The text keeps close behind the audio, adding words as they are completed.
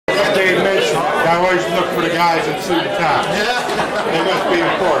I always look for the guys in suit and tie. They must be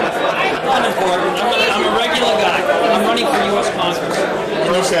important. Unimportant. I'm a regular guy. I'm running for U.S. Congress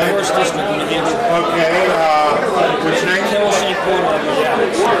in this first district in New Hampshire. Okay, which name? Carol St. Paul,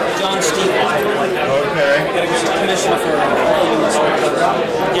 John Stephen. Okay. Commissioner for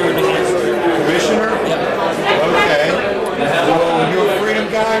here in New Hampshire. Commissioner? Yep. Okay. Well, you a freedom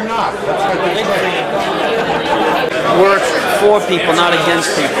guy or not? That's what they say. We're for people, not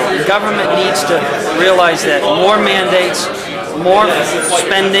against people. The government needs to realize that more mandates, more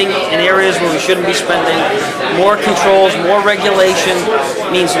spending in areas where we shouldn't be spending, more controls, more regulation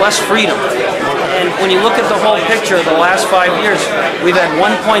means less freedom. And when you look at the whole picture of the last 5 years, we've had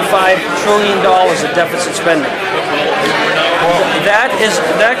 $1.5 trillion of deficit spending.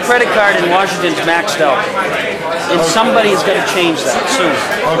 That credit card in Washington's maxed out. And somebody is going to change that soon.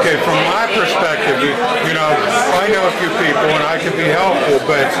 Okay, from my perspective, you know, I know a few people and I can be helpful,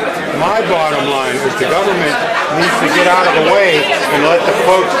 but my bottom line is the government needs to get out of the way and let the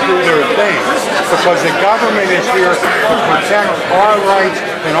folks do their thing. Because the government is here to protect our rights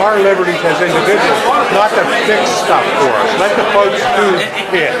and our liberties as individuals, not to fix stuff for us. Let the folks do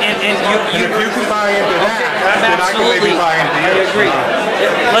it. And if you can buy into that, then I can maybe buy into you. I agree.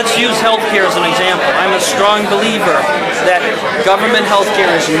 Let's use healthcare as an example. I'm a strong believer that government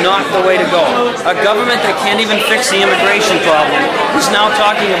healthcare is not the way to go. A government that can't even fix the immigration problem is now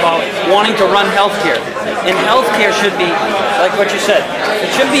talking about wanting to run healthcare. And healthcare should be, like what you said,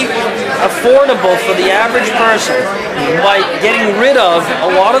 it should be affordable for the average person by getting rid of a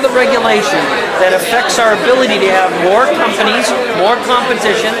lot of the regulation that affects our ability to have more companies, more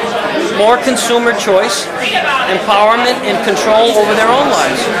competition, more consumer choice, empowerment, and control over their own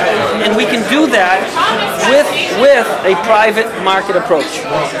lives. And we can do that with a private market approach.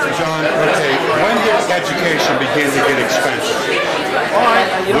 Well, John, okay, when did education begin to get expensive?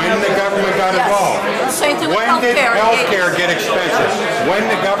 When the government got involved. When did healthcare get expensive? When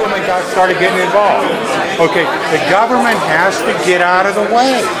the government started getting involved. Okay, the government has to get out of the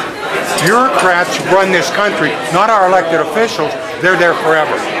way. Bureaucrats run this country, not our elected officials. They're there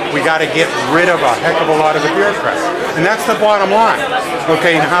forever. We got to get rid of a heck of a lot of the bureaucrats. And that's the bottom line.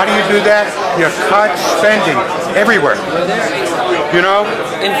 Okay, and how do you do that? You cut spending everywhere. You know?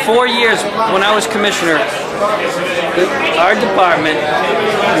 In 4 years, when I was commissioner, our department,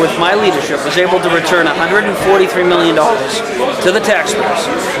 with my leadership, was able to return $143 million to the taxpayers.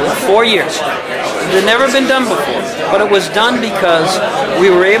 4 years. It had never been done before, but it was done because we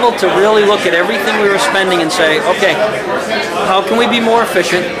were able to really look at everything we were spending and say, okay, how can we be more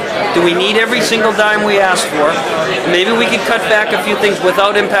efficient? Do we need every single dime we asked for? Maybe we could cut back a few things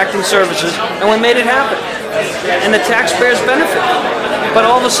without impacting services, and we made it happen. And the taxpayers benefit. But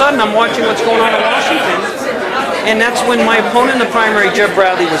all of a sudden, I'm watching what's going on in Washington, and that's when my opponent in the primary, Jeb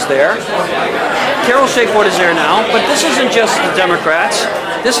Bradley, was there. Carol Shakewood is there now, but this isn't just the Democrats.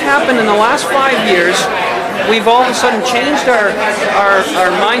 This happened in the last 5 years. We've all of a sudden changed our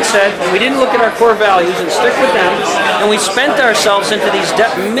mindset, and we didn't look at our core values and stick with them, and we spent ourselves into these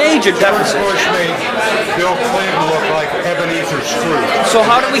major deficits. Bush made Bill Clinton look like Ebenezer Scrooge. So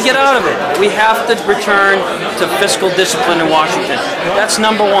how do we get out of it? We have to return to fiscal discipline in Washington. That's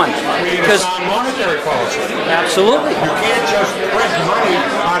number one. Because monetary policy. Absolutely. You can't just print money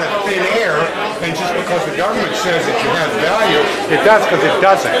out of thin air, and just because the government says it has value, it does, because it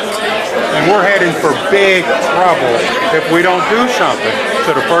doesn't. And we're heading for big trouble if we don't do something.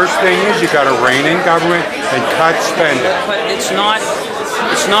 So the first thing is you got to rein in government and cut spending. But it's not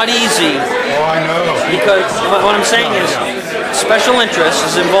easy. Oh, I know. Because what I'm saying is special interest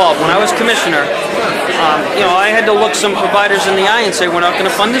is involved. When I was commissioner, you know, I had to look some providers in the eye and say, we're not going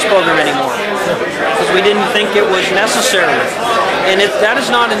to fund this program anymore because we didn't think it was necessary. And that is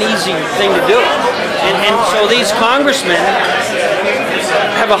not an easy thing to do. And so these congressmen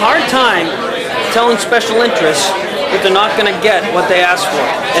have a hard time telling special interests that they're not going to get what they ask for.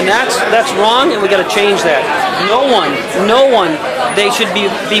 And that's wrong, and we got to change that. No one, they should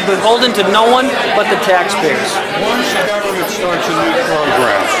be beholden to no one but the taxpayers. Once the government starts a new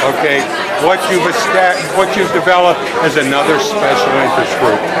program, okay, what you've developed is another special interest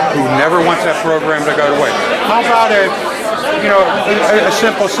group who never wants that program to go away. How about a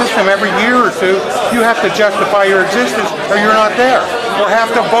simple system? Every year or two, you have to justify your existence or you're not there. Or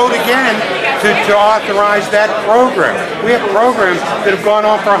have to vote again to authorize that program. We have programs that have gone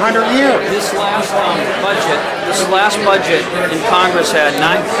on for 100 years. This last budget in Congress had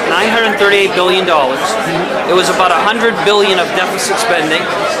 $938 billion. It was about $100 billion of deficit spending.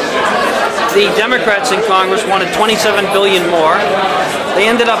 The Democrats in Congress wanted $27 billion more. They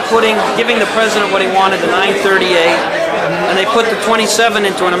ended up giving the president what he wanted, the $938. and they put the 27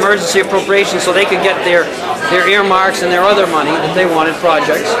 into an emergency appropriation so they could get their earmarks and their other money that they wanted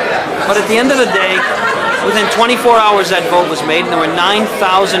projects. But at the end of the day, within 24 hours that vote was made, and there were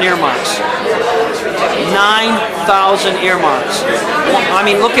 9,000 earmarks. 9,000 earmarks. I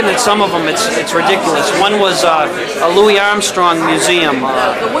mean, looking at some of them, it's ridiculous. One was a Louis Armstrong museum.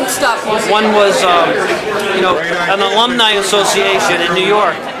 The Woodstock Museum. One was, an alumni association in New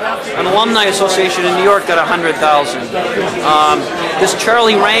York. An alumni association in New York got 100,000. This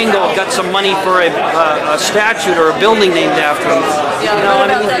Charlie Rango got some money for a statue or a building named after him.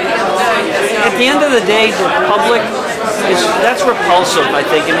 At the end of the day, the public that's repulsive, I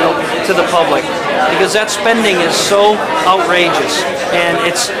think, to the public, because that spending is so outrageous, and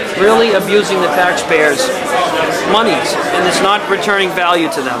it's really abusing the taxpayers' monies, and it's not returning value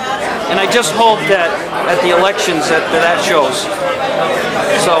to them. And I just hope that at the elections that shows.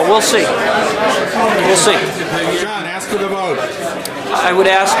 So we'll see. We'll see. John, ask for the vote. I would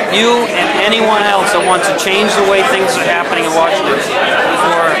ask you and anyone else that wants to change the way things are happening in Washington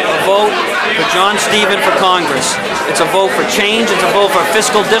for a vote for Mincin-Stephen for Congress. It's a vote for change, it's a vote for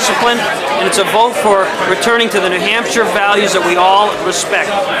fiscal discipline, and it's a vote for returning to the New Hampshire values that we all respect.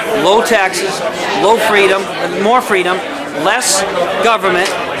 Low taxes, low freedom, more freedom, less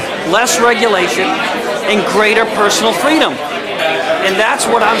government, less regulation, and greater personal freedom. And that's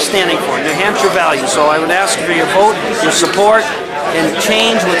what I'm standing for, New Hampshire values. So I would ask for your vote, your support, and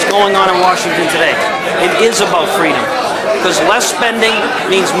change what's going on in Washington today. It is about freedom, because less spending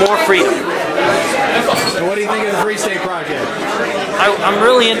means more freedom. So what do you think of the Free State Project? I'm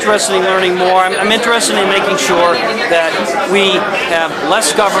really interested in learning more. I'm interested in making sure that we have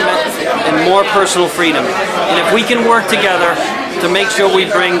less government and more personal freedom. And if we can work together to make sure we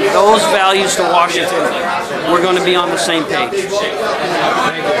bring those values to Washington, we're going to be on the same page.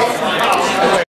 Thank you.